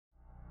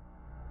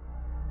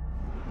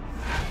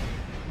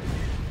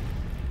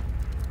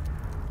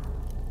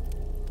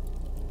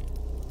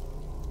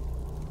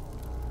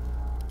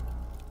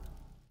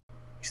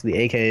So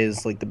the AK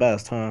is like the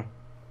best, huh?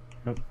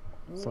 Yep.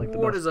 It's like the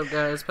What best. is up,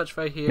 guys?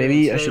 Petrified here, and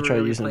Maybe I today should we're try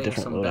gonna be using a playing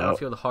different some loadout.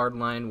 Battlefield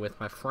Hardline with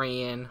my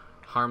friend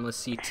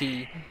Harmless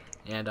CT,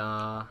 and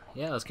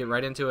yeah, let's get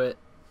right into it.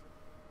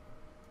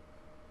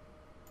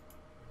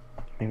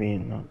 Maybe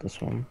not this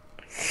one.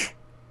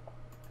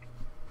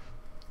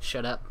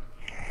 Shut up.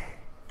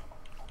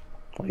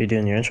 What are you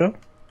doing your intro?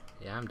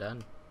 Yeah, I'm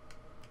done.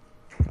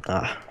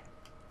 Ah.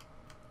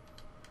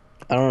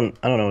 I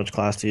don't know which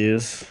class to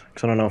use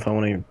because I don't know if I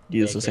want to The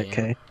use this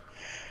AKM. AK.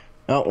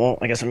 Oh well,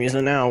 I guess I'm using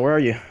it now. Where are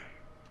you?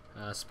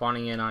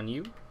 Spawning in on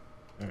you.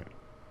 Alright,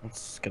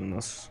 let's get in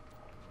this.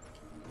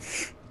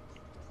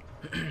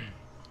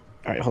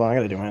 Alright, hold on, I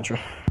gotta do my intro.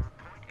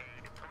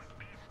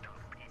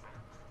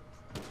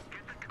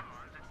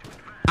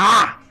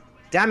 Ah!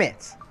 Damn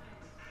it!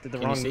 Did the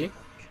Can you wrong. see?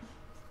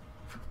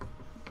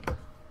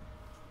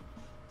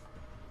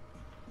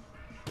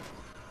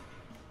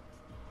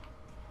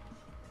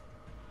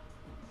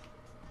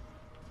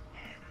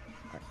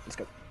 Alright, let's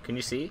go. Can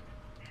you see?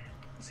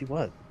 See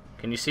what?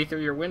 Can you see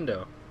through your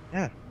window?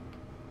 Yeah.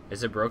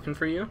 Is it broken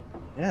for you?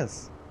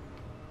 Yes.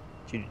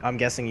 I'm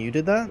guessing you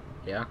did that?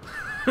 Yeah.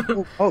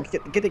 Oh,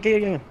 get.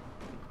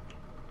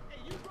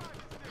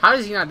 How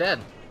is he not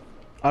dead?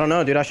 I don't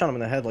know, dude. I shot him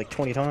in the head like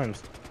 20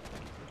 times.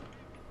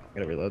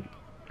 Gotta reload.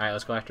 Alright,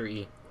 let's go after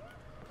E.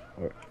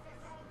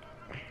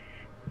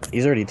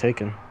 He's already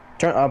taken.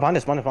 Turn behind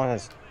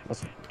us.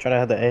 Let's try to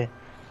have the A.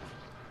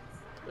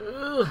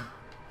 Ugh.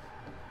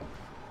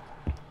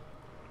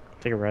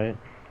 Take it right.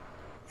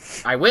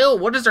 I will.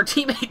 What is our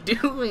teammate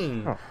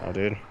doing? Oh,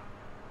 dude.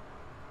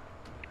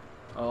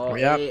 Oh,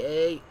 Yeah.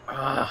 A.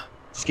 Ah.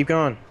 Just keep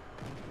going.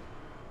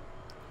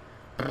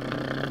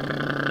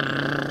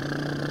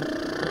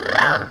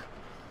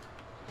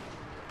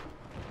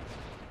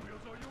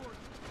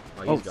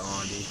 Oh, Oh, he's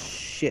gone, dude.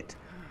 shit.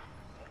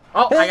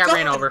 Oh, I got God!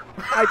 ran over.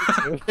 I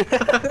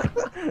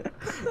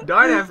did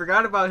Darn it, I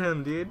forgot about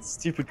him, dude.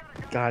 Stupid.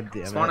 God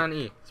damn it. Spawn on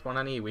E. Spawn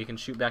on E. We can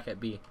shoot back at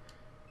B.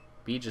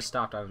 B just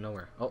stopped out of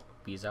nowhere. Oh,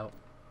 B's out.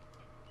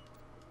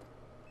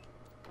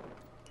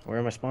 Where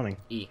am I spawning?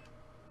 E.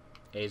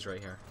 A's right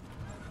here.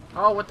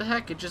 Oh, what the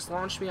heck? It just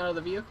launched me out of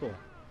the vehicle.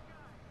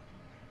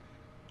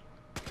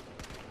 I'm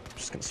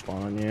just gonna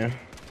spawn on you.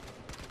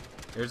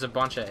 There's a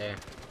bunch of A.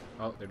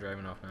 Oh, they're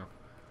driving off now.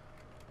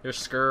 They're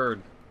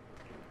scared.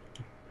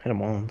 Hit him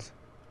once.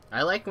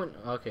 I like when...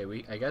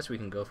 Okay, I guess we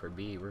can go for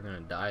B. We're gonna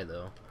die,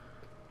 though.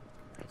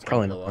 It's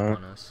Probably gonna blow not. up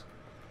on us.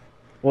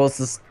 Well, it's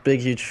this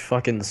big, huge,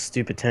 fucking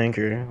stupid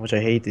tanker, which I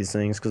hate these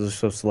things because they're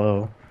so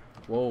slow.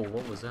 Whoa,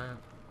 what was that?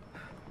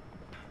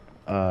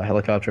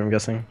 Helicopter, I'm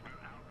guessing.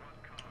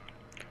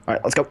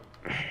 Alright, let's go.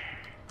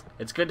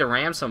 It's good to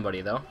ram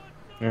somebody, though.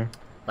 Yeah.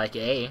 Like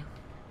A.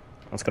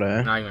 Let's go to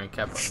A. Not even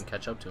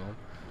catch up to him.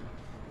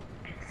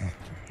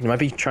 You might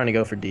be trying to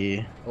go for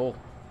D. Oh.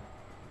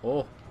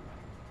 Oh.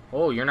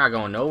 Oh, you're not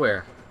going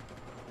nowhere.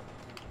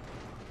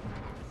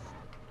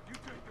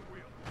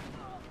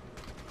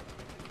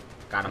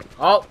 Got him.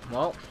 Oh,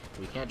 well,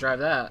 we can't drive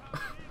that.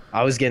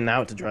 I was getting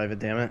out to drive it,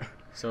 damn it.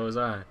 So was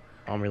I.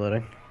 I'm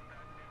reloading.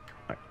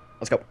 Alright,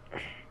 let's go.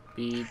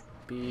 Beep,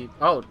 beep.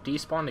 Oh,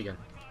 despawned again.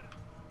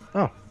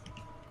 Oh.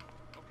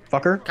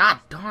 Fucker. God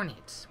darn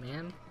it,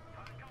 man.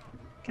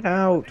 Get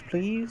out,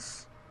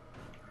 please.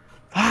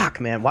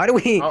 Fuck, man. Why do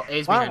we... Oh,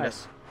 A's Why? behind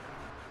us.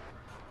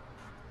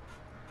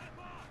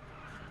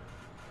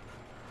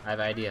 I have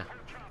an idea.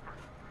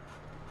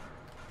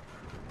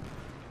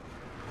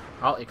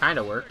 Oh, it kind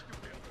of worked,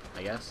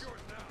 I guess.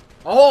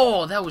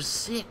 Oh, that was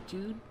sick,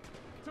 dude.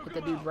 Hit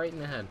that dude right in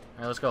the head.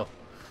 All right, let's go.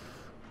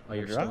 Oh,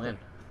 you're still in.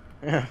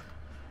 Yeah.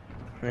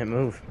 I didn't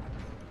move.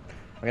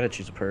 I gotta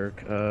choose a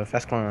perk.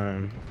 Fast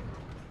climb.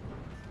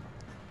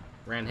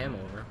 Ran him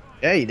over.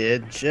 Yeah, you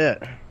did.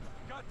 Shit.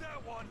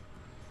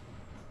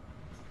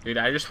 Dude,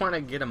 I just want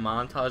to get a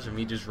montage of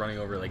me just running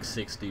over like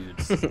 6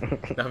 dudes.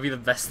 That would be the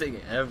best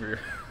thing ever.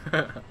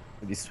 That'd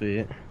be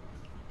sweet. I'm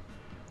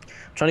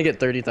trying to get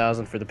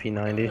 30,000 for the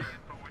P90.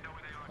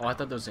 Oh, I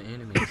thought those were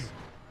enemies.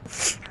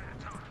 This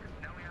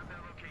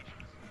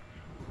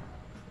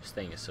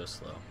thing is so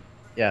slow.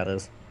 Yeah, it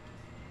is.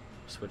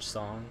 Switch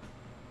song.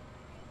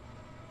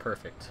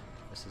 Perfect.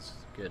 This is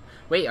good.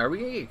 Wait, are we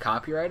gonna get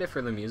copyrighted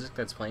for the music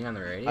that's playing on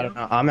the radio? I don't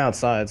know. I'm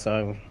outside,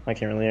 so I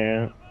can't really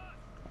hear it.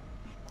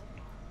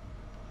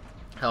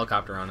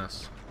 Helicopter on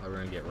us. Oh, we're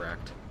gonna get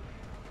wrecked.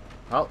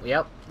 Oh,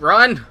 yep.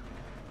 Run!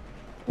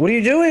 What are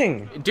you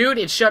doing? Dude,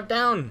 it shut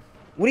down.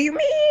 What do you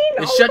mean?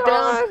 It shut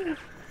down.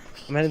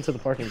 I'm heading to the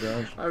parking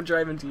garage. I'm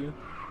driving to you.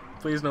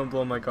 Please don't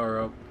blow my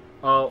car up.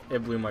 Oh,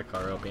 it blew my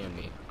car up and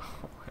me.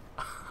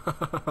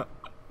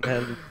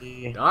 And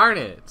B. Darn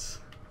it.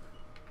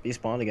 B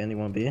spawned again. You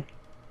want B?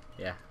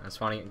 Yeah, I'm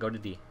spawning it. Go to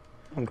D.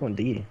 I'm going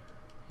D.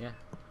 Yeah.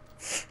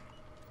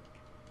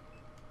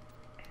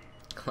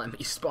 Let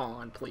me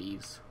spawn,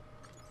 please.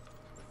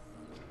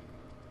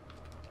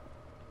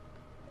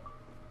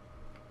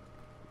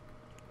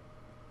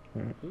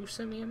 Who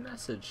sent me a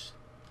message?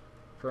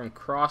 From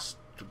Cross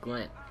to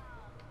Glint.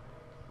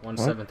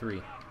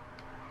 173.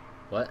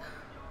 What?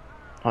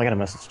 Oh, I got a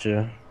message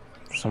too.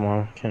 for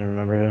someone. Can't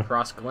remember who.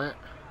 Cross Glint.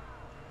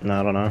 No,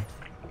 I don't know.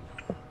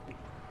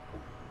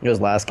 It was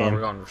last Oh, we're game.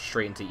 going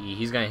straight into E.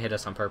 He's gonna hit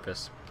us on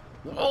purpose.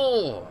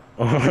 Whoa!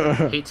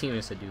 Hate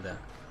teammates to do that.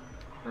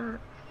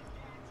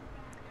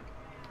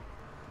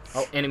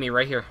 Oh, enemy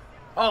right here.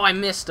 Oh, I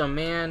missed him,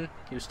 man.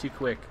 He was too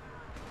quick.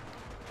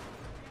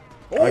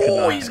 I could Oh,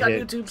 not he's got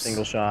hit YouTubes.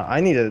 single shot.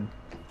 I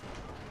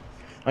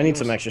need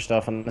some extra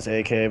stuff on this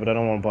AK, but I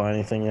don't want to buy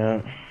anything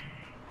yet.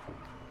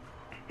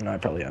 No, I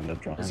probably end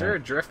up drawing Is there a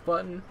it. drift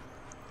button?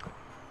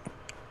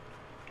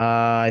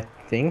 I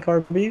think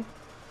RB.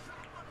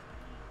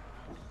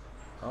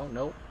 Oh,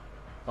 nope.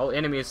 Oh,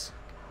 enemies.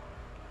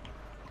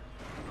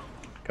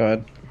 Go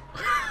ahead.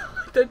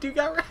 That dude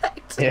got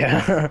wrecked.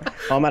 Yeah.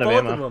 Oh, I'm out of Both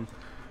ammo. of them.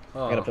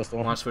 Oh, I got a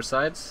pistol. Want to switch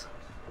sides?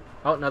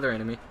 Oh, another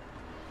enemy.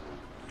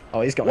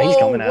 Oh, he's coming. Whoa, He's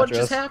coming what after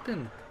just us.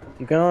 happened?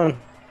 Keep going.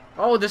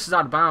 Oh, this is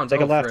out of bounds.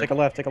 Take a Oh, left. frick. Take a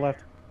left. Take a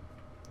left.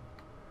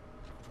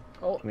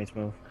 Oh, Teammates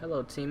move.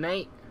 hello,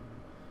 teammate.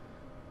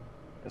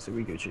 That's a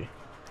Gucci.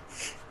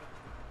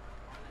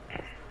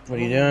 What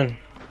are you doing?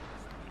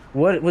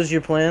 What was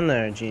your plan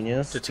there,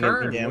 genius? To get me turn.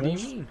 What do you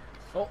damaged? mean?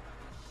 Oh,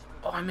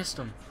 I missed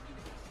him.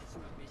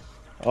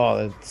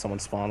 Oh, someone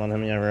spawned on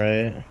him. Yeah,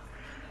 right.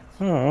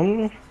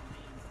 Um.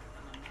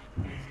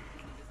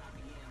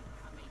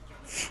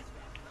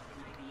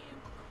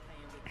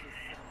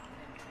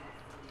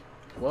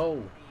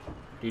 Whoa.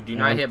 Dude, do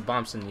not hit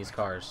bumps in these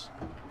cars.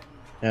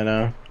 Yeah,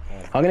 no. Oh,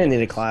 I'm gonna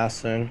need a class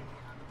soon.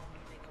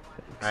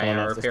 I Someone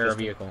else repair a just-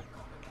 vehicle.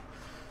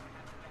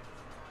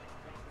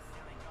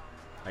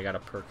 I got a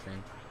perk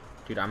thing.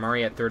 Dude, I'm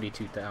already at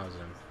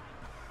 32,000.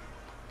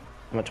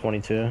 I'm at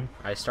 22.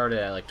 I started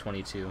at like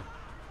 22.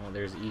 Oh,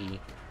 there's E.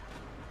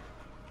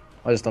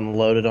 I just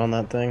unloaded on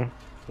that thing.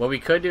 What we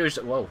could do is...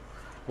 Whoa.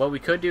 What we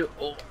could do...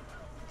 Oh,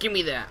 give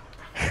me that.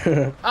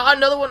 Ah,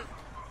 another one.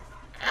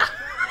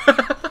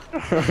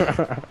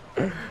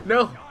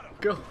 No,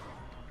 go.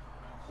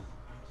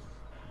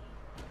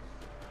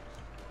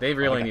 They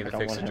really need to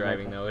fix the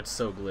driving, though. It's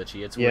so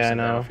glitchy. It's worse Yeah, I than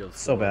know. Battlefield 4,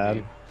 So bad.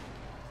 dude.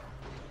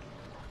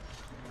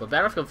 But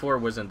Battlefield 4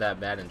 wasn't that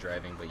bad in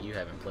driving, but you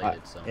haven't played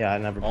it, so... Yeah, I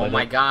never played it. Oh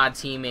my god,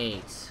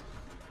 teammates.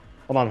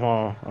 Hold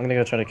on. I'm gonna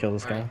go try to kill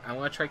this guy. Alright, I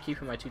want to try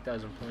keeping my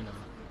 2,000 point on.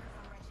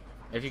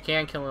 If you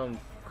can kill him,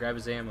 grab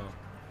his ammo.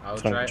 I'll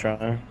That's what I'm try.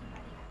 gonna try.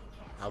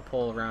 I'll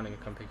pull around and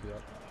come pick you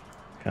up.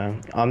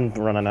 Okay. I'm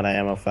running out of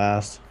ammo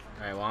fast.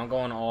 Alright, well, I'm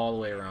going all the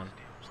way around.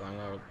 So I'm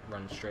going to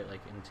run straight, like,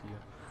 into you.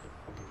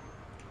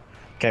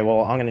 Okay,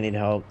 well, I'm gonna need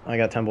help. I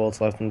got 10 bullets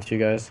left in 2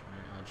 guys.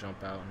 Alright, I'll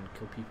jump out and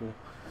kill people.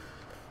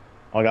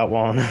 I got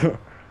 1.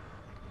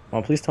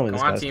 Well, please tell me Come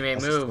this on, guy's teammate,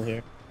 still move.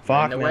 here.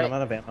 Fuck, the man, way. I'm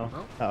out of ammo.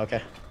 Oh. Oh,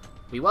 okay.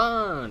 We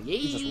won! Yay!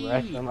 You just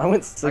wrecked him. I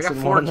went 6 I got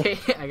and 1.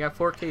 4K. I got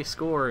 4K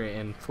score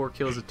and 4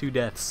 kills and 2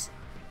 deaths.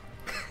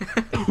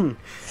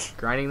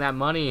 Grinding that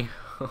money.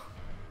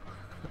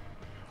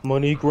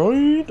 Money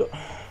grind.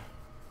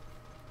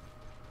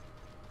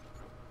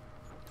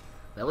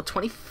 Level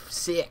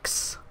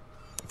 26.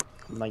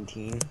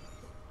 19.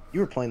 You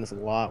were playing this a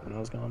lot when I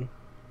was gone.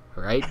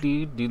 Right,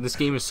 dude? Dude, this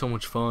game is so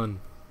much fun.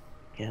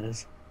 Yeah, it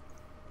is.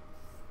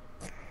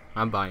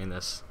 I'm buying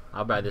this.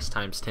 I'll buy this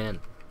times 10.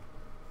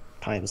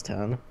 Times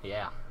 10.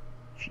 Yeah.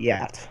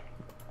 Fiat.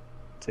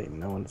 Say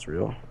no one's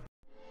real.